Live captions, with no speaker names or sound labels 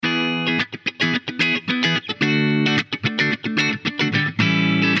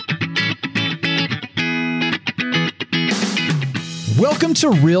Welcome to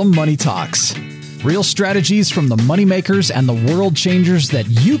Real Money Talks. Real strategies from the moneymakers and the world changers that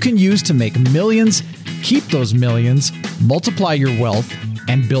you can use to make millions, keep those millions, multiply your wealth,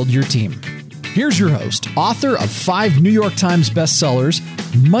 and build your team. Here's your host, author of 5 New York Times bestsellers,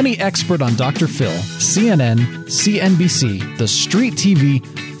 money expert on Dr. Phil, CNN, CNBC, The Street TV,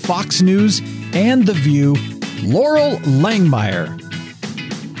 Fox News, and The View, Loral Langemeier.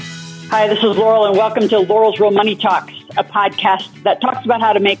 Hi, this is Loral, and welcome to Loral's Real Money Talks, a podcast that talks about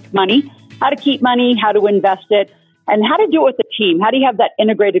how to make money, how to keep money, how to invest it, and how to do it with a team. How do you have that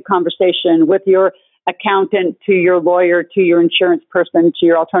integrated conversation with your accountant, to your lawyer, to your insurance person, to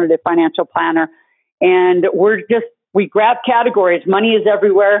your alternative financial planner? And we grab categories. Money is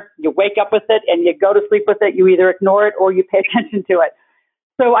everywhere. You wake up with it and you go to sleep with it. You either ignore it or you pay attention to it.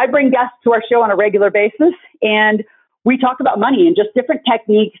 So I bring guests to our show on a regular basis, and we talk about money and just different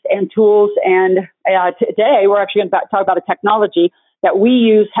techniques and tools. And today we're actually going to talk about a technology that we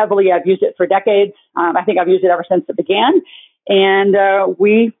use heavily. I've used it for decades. I think I've used it ever since it began. And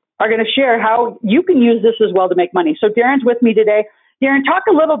we are going to share how you can use this as well to make money. So Darren's with me today. Darren, talk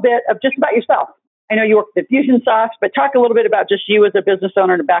a little bit of just about yourself. I know you work at Infusionsoft, but talk a little bit about just you as a business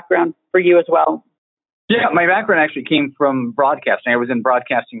owner and a background for you as well. Yeah, my background actually came from broadcasting. I was in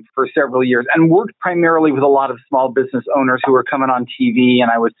broadcasting for several years and worked primarily with a lot of small business owners who were coming on TV, and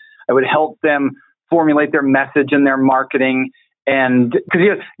I would help them formulate their message and their marketing. And because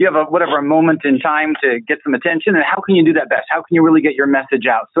you have a moment in time to get some attention, and how can you do that best? How can you really get your message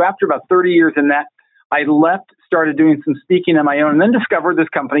out? So after about 30 years in that, I left, started doing some speaking on my own, and then discovered this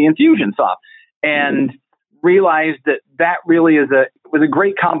company, Infusionsoft, and realized that really was a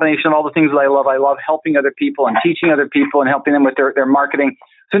great combination of all the things that I love. I love helping other people and teaching other people and helping them with their marketing.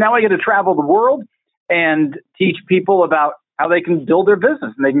 So now I get to travel the world and teach people about how they can build their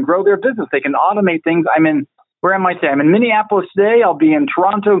business and they can grow their business. They can automate things. Where am I today? I'm in Minneapolis today. I'll be in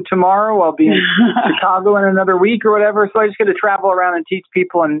Toronto tomorrow. I'll be in Chicago in another week or whatever. So I just get to travel around and teach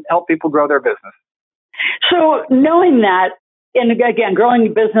people and help people grow their business. So knowing that, and again, growing a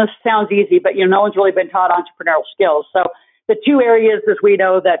business sounds easy, but no one's really been taught entrepreneurial skills. So the two areas, as we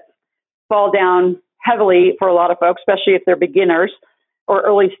know, that fall down heavily for a lot of folks, especially if they're beginners or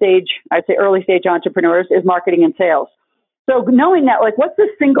early stage entrepreneurs, is marketing and sales. So knowing that, what's the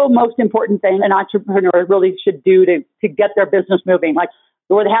single most important thing an entrepreneur really should do to get their business moving,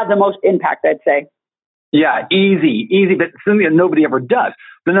 where they have the most impact, I'd say? Yeah, easy, but something that nobody ever does.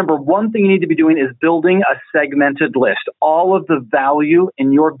 The number one thing you need to be doing is building a segmented list. All of the value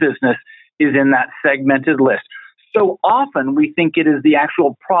in your business is in that segmented list. So often we think it is the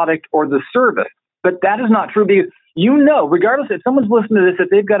actual product or the service, but that is not true because regardless if someone's listening to this, if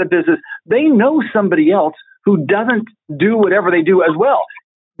they've got a business, they know somebody else who doesn't do whatever they do as well.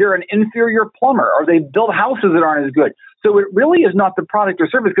 They're an inferior plumber or they build houses that aren't as good. So it really is not the product or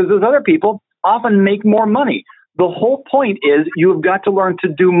service because those other people often make more money. The whole point is you've got to learn to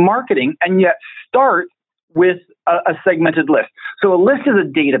do marketing and yet start with a segmented list. So a list is a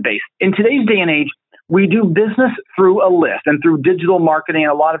database. In today's day and age, we do business through a list and through digital marketing.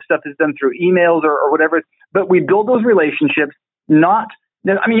 And a lot of stuff is done through emails or whatever. But we build those relationships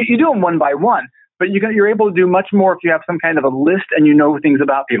you do them one by one, but you're able to do much more if you have some kind of a list and you know things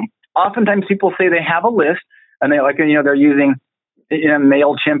about people. Oftentimes people say they have a list and they're using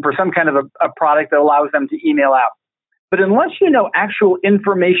MailChimp or some kind of a product that allows them to email out. But unless you know actual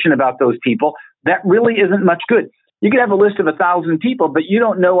information about those people, that really isn't much good. You could have a list of 1,000 people, but you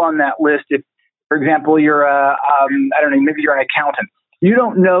don't know on that list if, for example, you're maybe you're an accountant. You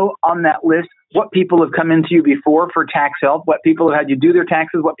don't know on that list what people have come into you before for tax help, what people have had you do their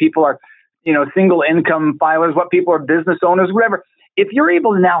taxes, what people are, single income filers, what people are business owners, whatever. If you're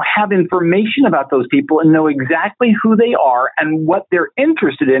able to now have information about those people and know exactly who they are and what they're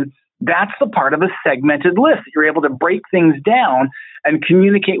interested in, that's the part of a segmented list. You're able to break things down and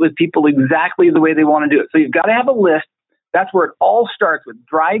communicate with people exactly the way they want to do it. So you've got to have a list. That's where it all starts with.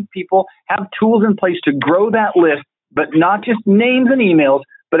 Drive people, have tools in place to grow that list, but not just names and emails,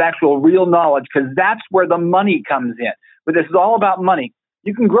 but actual real knowledge, because that's where the money comes in. But this is all about money.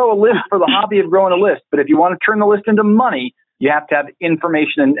 You can grow a list for the hobby of growing a list, but if you want to turn the list into money, you have to have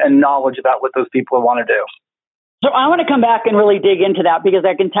information and knowledge about what those people want to do. So I want to come back and really dig into that because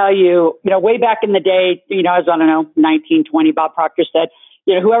I can tell you, way back in the day, I was, 1920, Bob Proctor said,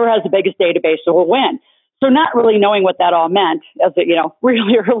 whoever has the biggest database will win. So not really knowing what that all meant as a,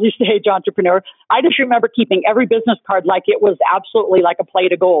 really early stage entrepreneur, I just remember keeping every business card like it was absolutely like a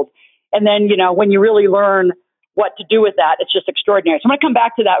plate of gold. And then, when you really learn what to do with that, it's just extraordinary. So I'm going to come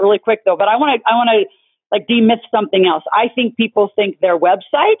back to that really quick though, but I want to demyth something else. I think people think their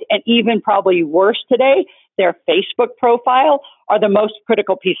website, and even probably worse today, their Facebook profile are the most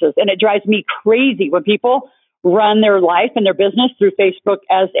critical pieces. And it drives me crazy when people run their life and their business through Facebook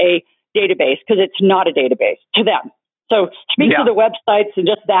as a database, because it's not a database to them. So speak to the websites and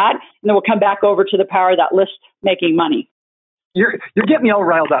just that, and then we'll come back over to the power of that list making money. You're getting me all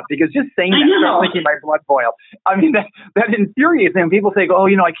riled up, because just saying that starts making my blood boil. I mean, that infuriates me when people say, "Oh,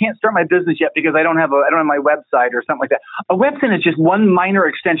 I can't start my business yet because I don't have my website," or something like that. A website is just one minor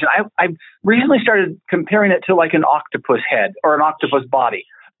extension. I've recently started comparing it to like an octopus head or an octopus body.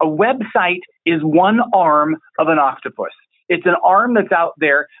 A website is one arm of an octopus. It's an arm that's out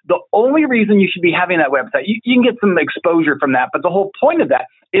there. The only reason you should be having that website, you can get some exposure from that, but the whole point of that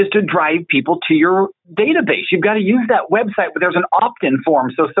is to drive people to your database. You've got to use that website, but there's an opt-in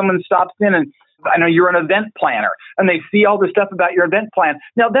form. So someone stops in, and I know you're an event planner, and they see all the stuff about your event plan.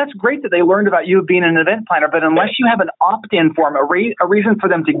 Now, that's great that they learned about you being an event planner, but unless you have an opt-in form, a reason for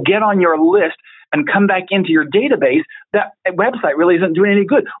them to get on your list and come back into your database, that website really isn't doing any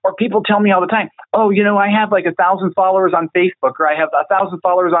good. Or people tell me all the time, "Oh, I have like 1,000 followers on Facebook, or I have 1,000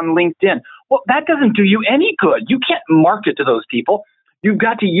 followers on LinkedIn." Well, that doesn't do you any good. You can't market to those people. You've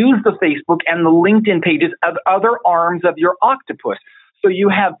got to use the Facebook and the LinkedIn pages of other arms of your octopus. So you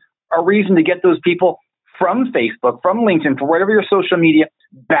have a reason to get those people from Facebook, from LinkedIn, from whatever your social media,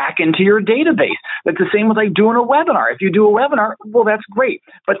 back into your database. That's the same with like doing a webinar. If you do a webinar, well, that's great.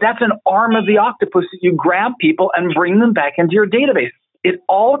 But that's an arm of the octopus that you grab people and bring them back into your database. It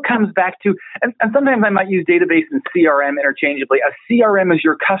all comes back to, and sometimes I might use database and CRM interchangeably. A CRM is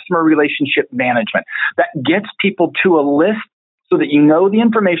your customer relationship management that gets people to a list so that you know the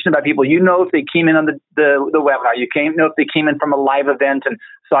information about people. You know if they came in on the webinar. You know if they came in from a live event and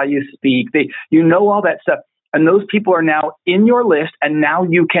saw you speak. You know all that stuff. And those people are now in your list, and now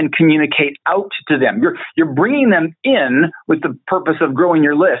you can communicate out to them. You're bringing them in with the purpose of growing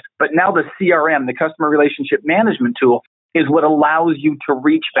your list, but now the CRM, the customer relationship management tool, is what allows you to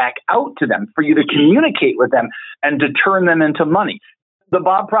reach back out to them, for you to communicate with them and to turn them into money. The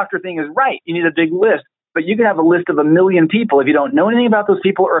Bob Proctor thing is right. You need a big list, but you can have a list of 1 million people. If you don't know anything about those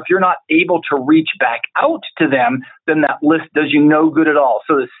people, or if you're not able to reach back out to them, then that list does you no good at all.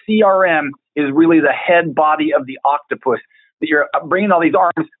 So the CRM is really the head body of the octopus that you're bringing all these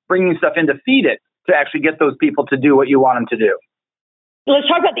arms, bringing stuff in to feed it, to actually get those people to do what you want them to do. Let's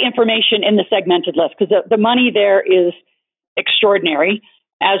talk about the information in the segmented list, because the money there is extraordinary,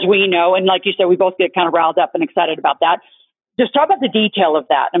 as we know. And like you said, we both get kind of riled up and excited about that. Just talk about the detail of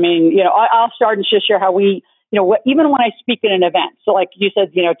that. I mean, I'll start and just share how we, even when I speak at an event. So like you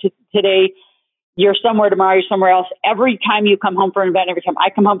said, today you're somewhere, tomorrow you're somewhere else. Every time you come home from an event, every time I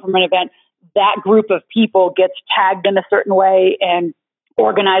come home from an event, that group of people gets tagged in a certain way and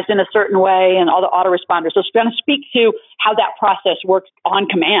organized in a certain way, and all the autoresponders. So it's going to speak to how that process works on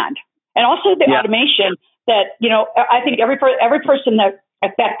command. And also the automation that, I think every person that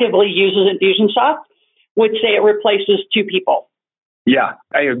effectively uses Infusionsoft would say it replaces 2 people. Yeah,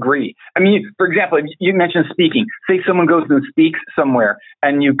 I agree. I mean, for example, you mentioned speaking. Say someone goes and speaks somewhere,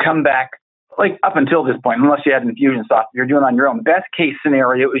 and you come back, like up until this point, unless you had Infusionsoft, you're doing on your own. Best case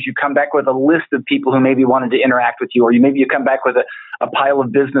scenario is you come back with a list of people who maybe wanted to interact with you, or maybe you come back with a pile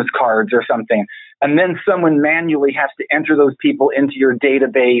of business cards or something. And then someone manually has to enter those people into your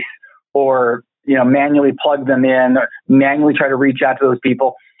database, or manually plug them in, or manually try to reach out to those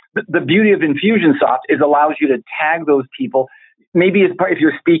people. The beauty of Infusionsoft is allows you to tag those people. Maybe if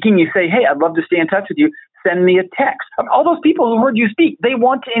you're speaking, you say, "Hey, I'd love to stay in touch with you. Send me a text." All those people who heard you speak, they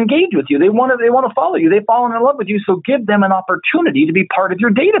want to engage with you. They want to follow you. They've fallen in love with you. So give them an opportunity to be part of your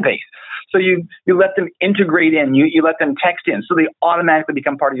database. So you let them integrate in. You let them text in, so they automatically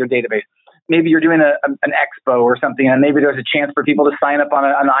become part of your database. Maybe you're doing an expo or something, and maybe there's a chance for people to sign up on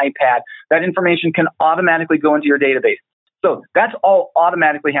an iPad. That information can automatically go into your database. So that's all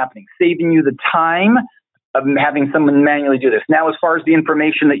automatically happening, saving you the time of having someone manually do this. Now, as far as the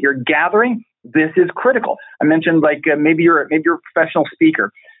information that you're gathering, this is critical. I mentioned maybe you're a professional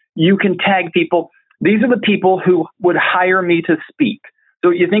speaker. You can tag people. These are the people who would hire me to speak. So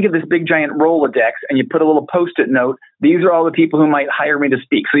you think of this big giant Rolodex, and you put a little Post-it note. These are all the people who might hire me to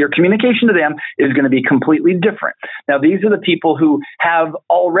speak. So your communication to them is going to be completely different. Now, these are the people who have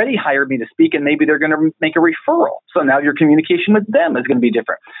already hired me to speak, and maybe they're going to make a referral. So now your communication with them is going to be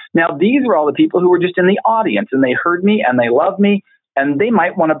different. Now, these are all the people who were just in the audience, and they heard me and they love me, and they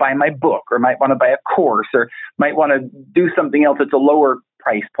might want to buy my book, or might want to buy a course, or might want to do something else at a lower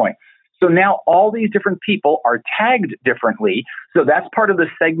price point. So now all these different people are tagged differently. So that's part of the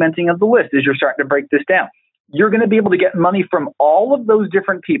segmenting of the list, is you're starting to break this down. You're going to be able to get money from all of those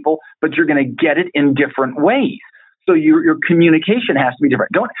different people, but you're going to get it in different ways. So your communication has to be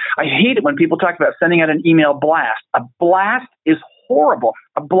different. I hate it when people talk about sending out an email blast. A blast is horrible.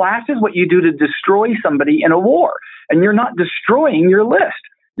 A blast is what you do to destroy somebody in a war. And you're not destroying your list.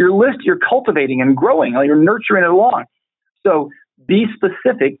 Your list, you're cultivating and growing, you're nurturing it along. So be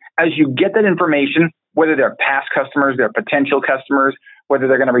specific as you get that information, whether they're past customers, they're potential customers, whether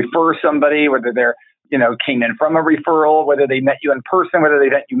they're going to refer somebody, whether they're, came in from a referral, whether they met you in person, whether they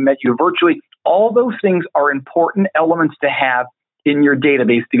met you virtually. All those things are important elements to have in your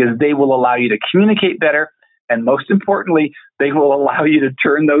database because they will allow you to communicate better. And most importantly, they will allow you to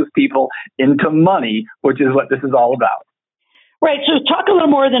turn those people into money, which is what this is all about. Right. So talk a little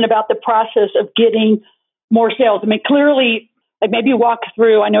more then about the process of getting more sales. I mean, clearly, like maybe walk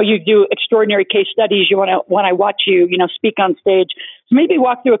through, I know you do extraordinary case studies. When I watch you, speak on stage. So maybe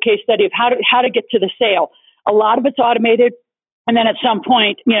walk through a case study of how to get to the sale. A lot of it's automated. And then at some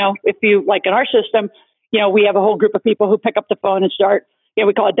point, if you, like in our system, we have a whole group of people who pick up the phone and start,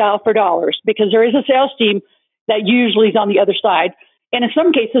 we call it dial for dollars, because there is a sales team that usually is on the other side. And in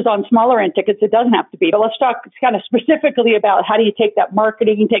some cases on smaller end tickets, it doesn't have to be. But let's talk kind of specifically about how do you take that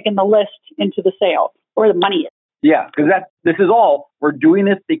marketing, taking the list into the sale or the money. Yeah, because this is all, we're doing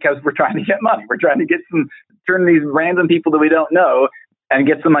this because we're trying to get money. We're trying to turn these random people that we don't know and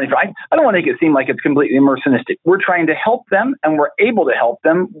get some money. I don't want to make it seem like it's completely mercenistic. We're trying to help them, and we're able to help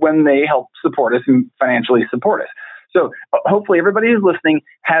them when they help support us and financially support us. So hopefully everybody who's listening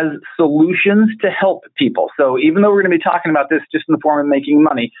has solutions to help people. So even though we're going to be talking about this just in the form of making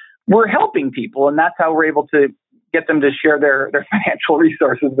money, we're helping people, and that's how we're able to get them to share their financial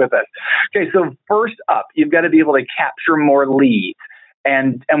resources with us. Okay, so first up, you've got to be able to capture more leads.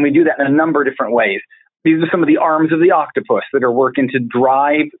 And we do that in a number of different ways. These are some of the arms of the octopus that are working to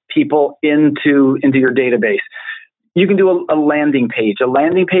drive people into your database. You can do a landing page. A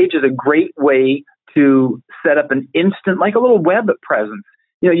landing page is a great way to set up an instant, like a little web presence.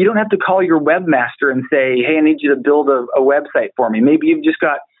 You don't have to call your webmaster and say, hey, I need you to build a website for me. Maybe you've just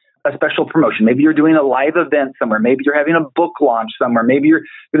got a special promotion. Maybe you're doing a live event somewhere. Maybe you're having a book launch somewhere. Maybe you're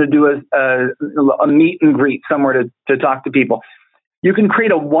going to do a meet and greet somewhere to talk to people. You can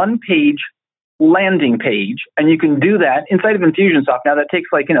create a one-page landing page, and you can do that inside of Infusionsoft. Now, that takes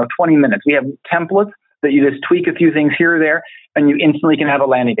 20 minutes. We have templates that you just tweak a few things here or there, and you instantly can have a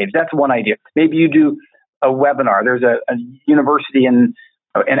landing page. That's one idea. Maybe you do a webinar. There's a university in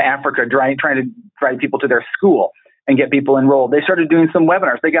Africa trying to drive people to their school and get people enrolled. They started doing some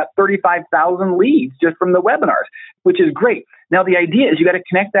webinars. They got 35,000 leads just from the webinars, which is great. Now, the idea is you got to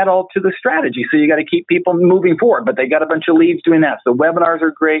connect that all to the strategy. So you got to keep people moving forward, but they got a bunch of leads doing that. So webinars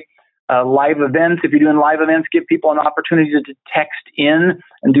are great. Live events, if you're doing live events, give people an opportunity to text in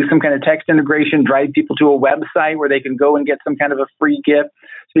and do some kind of text integration, drive people to a website where they can go and get some kind of a free gift.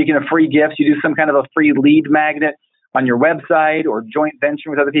 Speaking of free gifts, you do some kind of a free lead magnet on your website or joint venture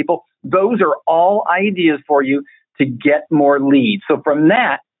with other people. Those are all ideas for you to get more leads. So from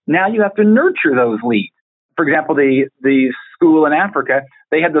that, now you have to nurture those leads. For example, the school in Africa,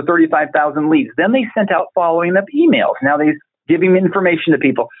 they had the 35,000 leads. Then they sent out following up emails. Now they're giving information to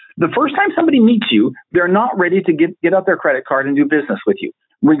people. The first time somebody meets you, they're not ready to get out their credit card and do business with you.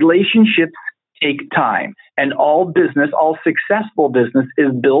 Relationships take time, and all successful business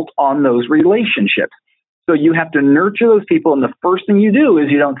is built on those relationships. So you have to nurture those people, and the first thing you do is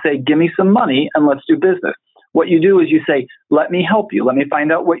you don't say, give me some money and let's do business. What you do is you say, let me help you. Let me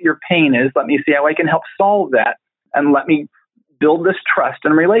find out what your pain is. Let me see how I can help solve that, and let me build this trust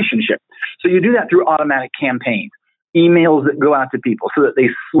and relationship. So you do that through automatic campaigns, emails that go out to people so that they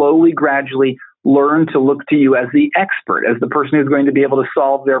slowly, gradually learn to look to you as the expert, as the person who's going to be able to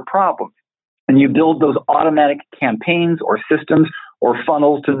solve their problems. And you build those automatic campaigns or systems or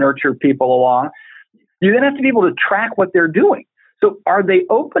funnels to nurture people along. You then have to be able to track what they're doing. So are they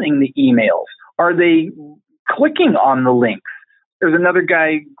opening the emails? Are they clicking on the links? There's another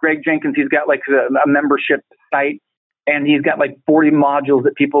guy, Greg Jenkins, he's got a membership site, and he's got 40 modules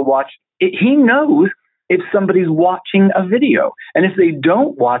that people watch. He knows if somebody's watching a video. And if they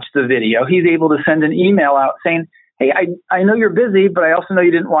don't watch the video, he's able to send an email out saying, hey, I know you're busy, but I also know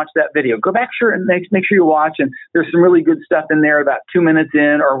you didn't watch that video. Go back and make sure you watch. And there's some really good stuff in there about 2 minutes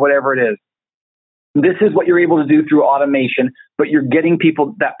in or whatever it is. This is what you're able to do through automation, but you're getting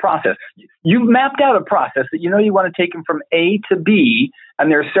people that process. You've mapped out a process that you want to take them from A to B, and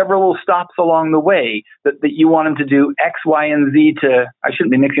there are several little stops along the way that you want them to do X, Y, and Z to, I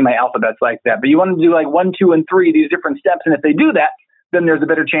shouldn't be mixing my alphabets like that, but you want them to do 1, 2, and 3, these different steps. And if they do that, then there's a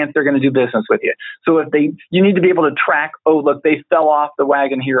better chance they're going to do business with you. So you need to be able to track, oh, look, they fell off the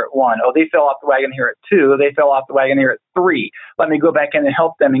wagon here at 1. Oh, they fell off the wagon here at 2. They fell off the wagon here at 3. Let me go back in and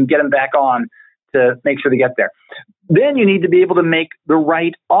help them and get them back on to make sure they get there. Then you need to be able to make the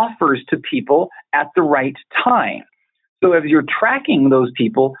right offers to people at the right time. So as you're tracking those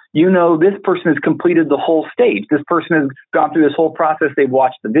people, you know this person has completed the whole stage. This person has gone through this whole process. They've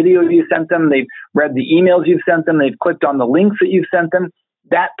watched the videos you sent them. They've read the emails you've sent them. They've clicked on the links that you've sent them.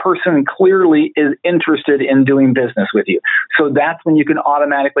 That person clearly is interested in doing business with you. So that's when you can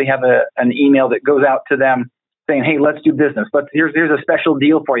automatically have an email that goes out to them saying, hey, let's do business. But here's a special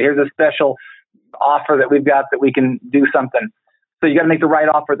deal for you. Here's a special offer that we've got that we can do something. So you got to make the right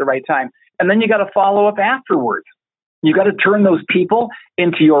offer at the right time. And then you got to follow up afterwards. You got to turn those people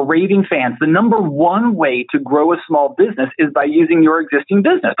into your raving fans. The number one way to grow a small business is by using your existing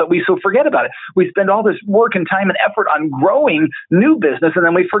business, but we so forget about it. We spend all this work and time and effort on growing new business, and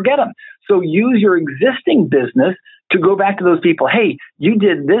then we forget them. So use your existing business to go back to those people. Hey, you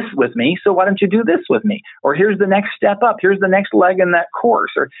did this with me, so why don't you do this with me? Or here's the next step up. Here's the next leg in that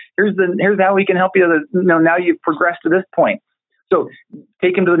course. Or here's how we can help you. Now you've progressed to this point. So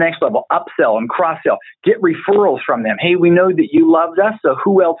take them to the next level, upsell and cross-sell, get referrals from them. Hey, we know that you loved us, so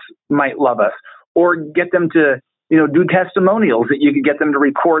who else might love us? Or get them to, do testimonials that you could get them to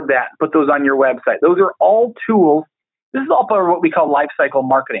record that, put those on your website. Those are all tools. This is all part of what we call life cycle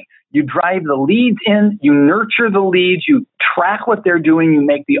marketing. You drive the leads in, you nurture the leads, you track what they're doing, you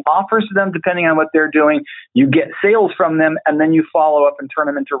make the offers to them depending on what they're doing, you get sales from them, and then you follow up and turn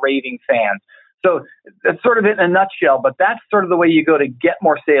them into raving fans. So that's sort of it in a nutshell, but that's sort of the way you go to get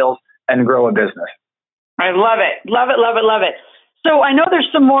more sales and grow a business. I love it. Love it, love it, love it. So I know there's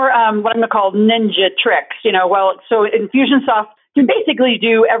some more what I'm going to call ninja tricks. So Infusionsoft can basically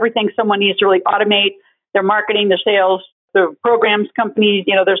do everything someone needs to really automate their marketing, their sales, their programs, companies.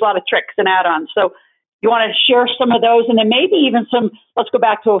 There's a lot of tricks and add-ons. So you want to share some of those, and then maybe even let's go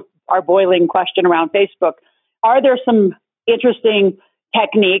back to our boiling question around Facebook. Are there some interesting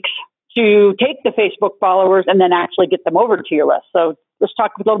techniques to take the Facebook followers and then actually get them over to your list? So let's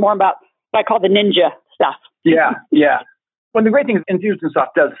talk a little more about what I call the ninja stuff. Yeah. Well, the great thing is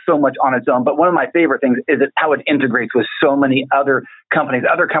Infusionsoft does so much on its own, but one of my favorite things is how it integrates with so many other companies.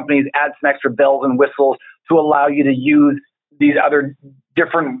 Other companies add some extra bells and whistles to allow you to use these other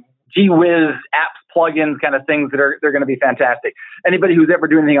different gee whiz apps, plugins, kind of things they're going to be fantastic. Anybody who's ever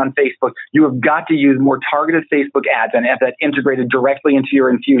doing anything on Facebook, you have got to use more targeted Facebook ads and have that integrated directly into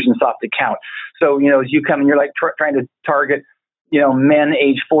your Infusionsoft account. So, as you come and you're like trying to target, men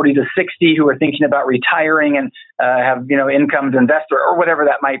age 40 to 60 who are thinking about retiring and have, income to invest or whatever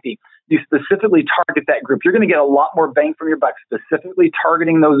that might be. You specifically target that group. You're going to get a lot more bang from your buck specifically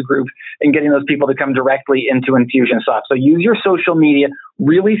targeting those groups and getting those people to come directly into Infusionsoft. So use your social media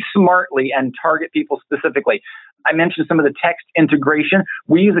really smartly and target people specifically. I mentioned some of the text integration.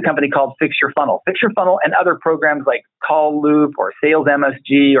 We use a company called Fix Your Funnel. Fix Your Funnel and other programs like Call Loop or Sales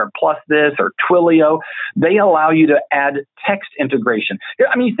MSG or Plus This or Twilio, they allow you to add text integration.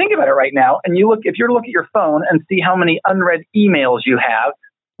 I mean, you think about it right now, and if you look at your phone and see how many unread emails you have,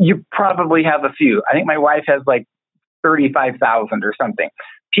 you probably have a few. I think my wife has like 35,000 or something.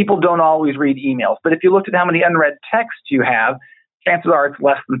 People don't always read emails, but if you looked at how many unread texts you have, chances are it's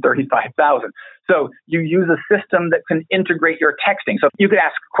less than 35,000. So you use a system that can integrate your texting. So you could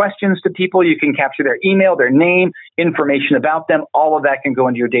ask questions to people. You can capture their email, their name, information about them. All of that can go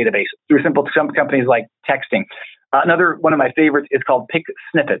into your database through some companies like texting. Another one of my favorites is called Pick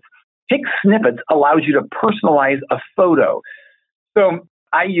Snippets. Pick Snippets allows you to personalize a photo. So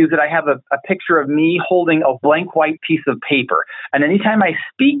I use it. I have a picture of me holding a blank white piece of paper. And anytime I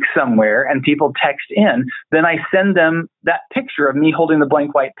speak somewhere and people text in, then I send them that picture of me holding the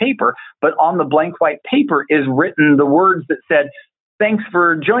blank white paper. But on the blank white paper is written the words that said, "Thanks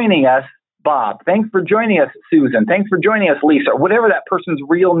for joining us, Bob. Thanks for joining us, Susan. Thanks for joining us, Lisa," or whatever that person's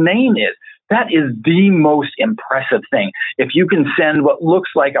real name is. That is the most impressive thing. If you can send what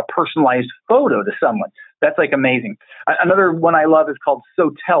looks like a personalized photo to someone, that's like amazing. Another one I love is called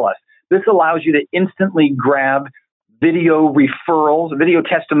So Tell Us. This allows you to instantly grab video referrals, video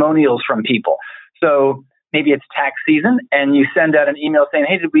testimonials from people. So maybe it's tax season and you send out an email saying,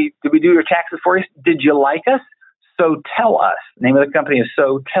 "Hey, did we do your taxes for you? Did you like us? So tell us." The name of the company is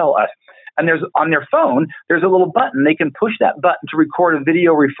So Tell Us. And there's on their phone, there's a little button. They can push that button to record a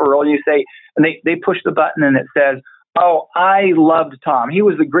video referral. And you say, and they push the button and it says, "Oh, I loved Tom. He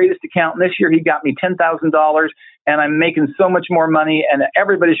was the greatest accountant this year. He got me $10,000 and I'm making so much more money. And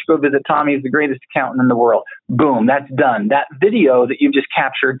everybody should go visit Tom. He's the greatest accountant in the world." Boom, that's done. That video that you've just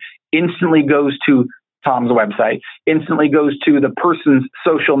captured instantly goes to Tom's website, instantly goes to the person's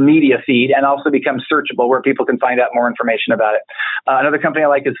social media feed and also becomes searchable where people can find out more information about it. Another company I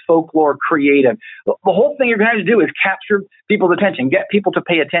like is Folklore Creative. The whole thing you're going to have to do is capture people's attention, get people to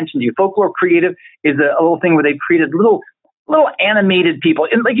pay attention to you. Folklore Creative is a little thing where they've created little animated people.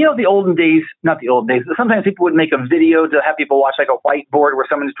 And like, the olden days, not the old days, but sometimes people would make a video to have people watch like a whiteboard where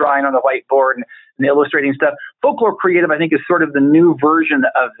someone's drawing on the whiteboard and illustrating stuff. Folklore Creative, I think, is sort of the new version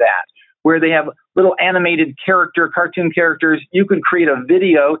of that, where they have little animated cartoon characters. You could create a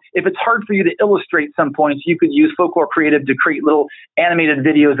video. If it's hard for you to illustrate some points, you could use Folklore Creative to create little animated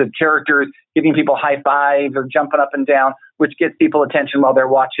videos of characters giving people high fives or jumping up and down, which gets people attention while they're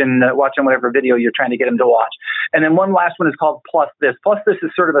watching whatever video you're trying to get them to watch. And then one last one is called Plus This. Plus This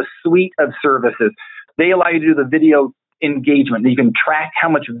is sort of a suite of services. They allow you to do the video engagement. You can track how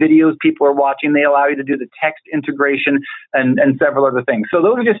much videos people are watching. They allow you to do the text integration and several other things. So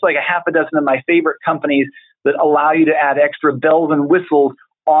those are just like a half a dozen of my favorite companies that allow you to add extra bells and whistles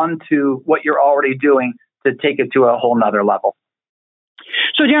onto what you're already doing to take it to a whole nother level.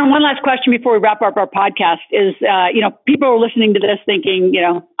 So, Darren, one last question before we wrap up our podcast is, people are listening to this thinking,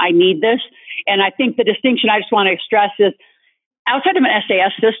 I need this. And I think the distinction I just want to stress is outside of an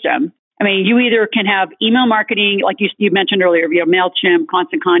SAS system, I mean, you either can have email marketing, like you mentioned earlier, MailChimp,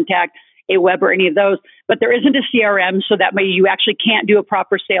 Constant Contact, Aweber, any of those, but there isn't a CRM, so that way you actually can't do a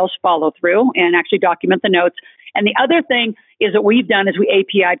proper sales follow through and actually document the notes. And the other thing is that we've done is we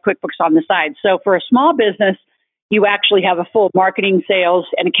API'd QuickBooks on the side. So for a small business, you actually have a full marketing, sales,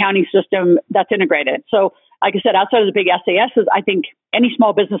 and accounting system that's integrated. So like I said, outside of the big SASs, I think any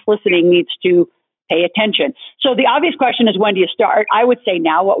small business listening needs to pay attention. So the obvious question is, when do you start? I would say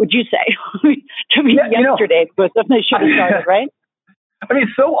now. What would you say? To me, yesterday, but definitely should have started, right? I mean,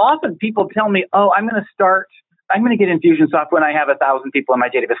 so often people tell me, I'm going to get Infusionsoft when I have 1,000 people in my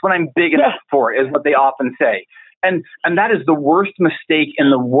database, when I'm big enough for it, is what they often say. And that is the worst mistake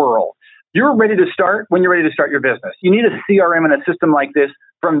in the world. You're ready to start when you're ready to start your business. You need a CRM and a system like this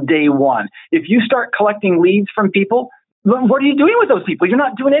from day one. If you start collecting leads from people, what are you doing with those people? You're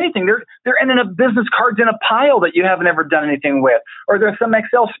not doing anything. They're ending up business cards in a pile that you haven't ever done anything with, or there's some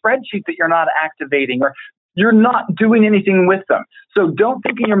Excel spreadsheet that you're not activating, or you're not doing anything with them. So don't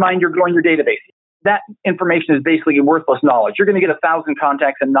think in your mind you're growing your database. That information is basically worthless knowledge. You're going to get 1,000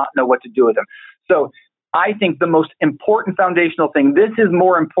 contacts and not know what to do with them. So I think the most important foundational thing, this is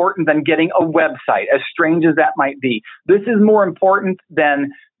more important than getting a website, as strange as that might be. This is more important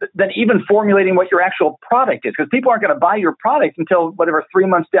than even formulating what your actual product is, because people aren't going to buy your product until 3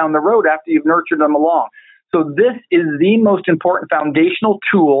 months down the road after you've nurtured them along. So this is the most important foundational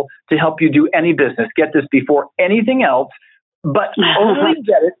tool to help you do any business. Get this before anything else, but only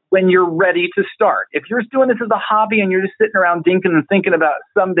get it when you're ready to start. If you're doing this as a hobby and you're just sitting around dinking and thinking about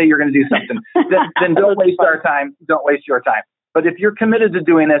someday you're going to do something, then don't waste our time. Don't waste your time. But if you're committed to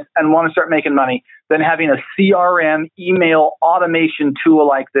doing this and want to start making money, then having a CRM email automation tool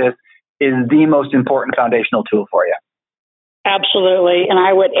like this is the most important foundational tool for you. Absolutely. And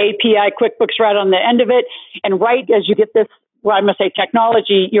I would API QuickBooks right on the end of it. And right as you get this, I must say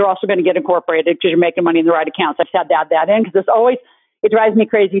technology, you're also going to get incorporated because you're making money in the right accounts. I just had to add that in because it drives me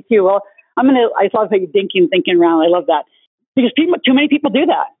crazy too. Well, I love how you're thinking around. I love that. Because too many people do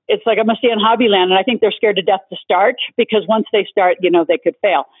that. It's like, I'm going to stay in Hobbyland, and I think they're scared to death to start because once they start, they could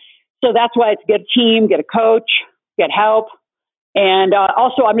fail. So that's why it's get a team, get a coach, get help. And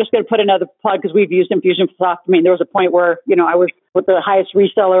also, I'm just going to put another plug because we've used Infusionsoft. I mean, there was a point where, I was with the highest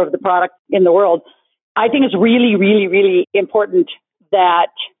reseller of the product in the world. I think it's really, really, really important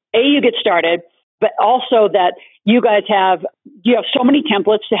that, you get started, but also that you guys have so many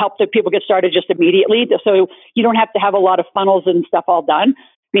templates to help the people get started just immediately. So you don't have to have a lot of funnels and stuff all done.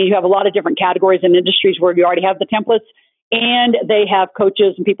 I mean, you have a lot of different categories and industries where you already have the templates, and they have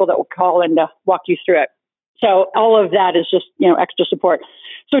coaches and people that will call and walk you through it. So all of that is just, extra support.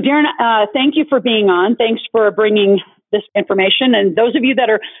 So Darren, thank you for being on. Thanks for bringing this information. And those of you that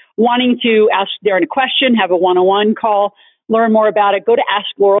are wanting to ask Darren a question, have a one-on-one call, learn more about it, go to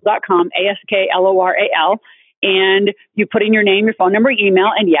AskLoral.com, AskLoral, and you put in your name, your phone number, email,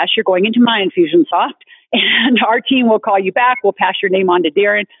 and yes, you're going into my Infusionsoft. And our team will call you back. We'll pass your name on to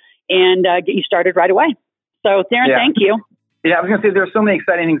Darren and get you started right away. So Darren, Thank you. Yeah, I was going to say there are so many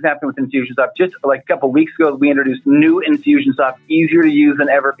exciting things happening with Infusionsoft. Just like a couple of weeks ago, we introduced new Infusionsoft, easier to use than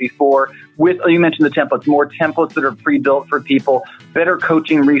ever before. You mentioned the templates, more templates that are pre-built for people, better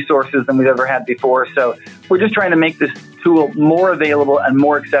coaching resources than we've ever had before. So we're just trying to make this tool more available and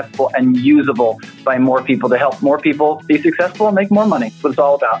more accessible and usable by more people to help more people be successful and make more money. That's what it's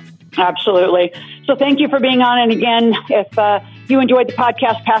all about. Absolutely. So thank you for being on. And again, if you enjoyed the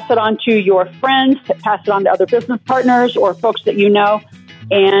podcast, pass it on to your friends, pass it on to other business partners or folks that you know,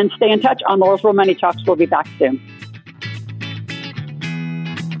 and stay in touch on Laurel's Real Money Talks. We'll be back soon.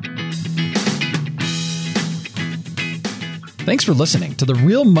 Thanks for listening to the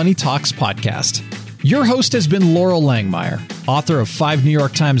Real Money Talks podcast. Your host has been Laurel Langmeyer, author of 5 New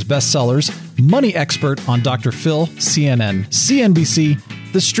York Times bestsellers, money expert on Dr. Phil, CNN,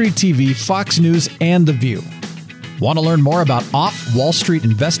 CNBC, The Street TV, Fox News, and The View. Want to learn more about off-Wall Street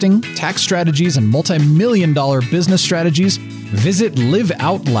investing, tax strategies, and multi-million-dollar business strategies? Visit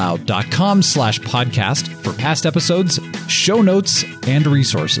liveoutloud.com/podcast for past episodes, show notes, and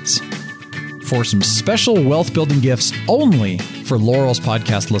resources. For some special wealth-building gifts only for Laurel's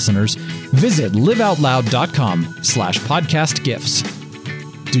podcast listeners, visit liveoutloud.com/podcast gifts.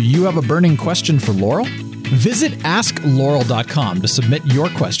 Do you have a burning question for Laurel? Visit asklaurel.com to submit your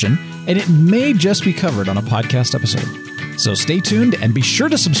question, and it may just be covered on a podcast episode. So stay tuned and be sure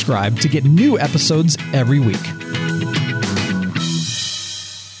to subscribe to get new episodes every week.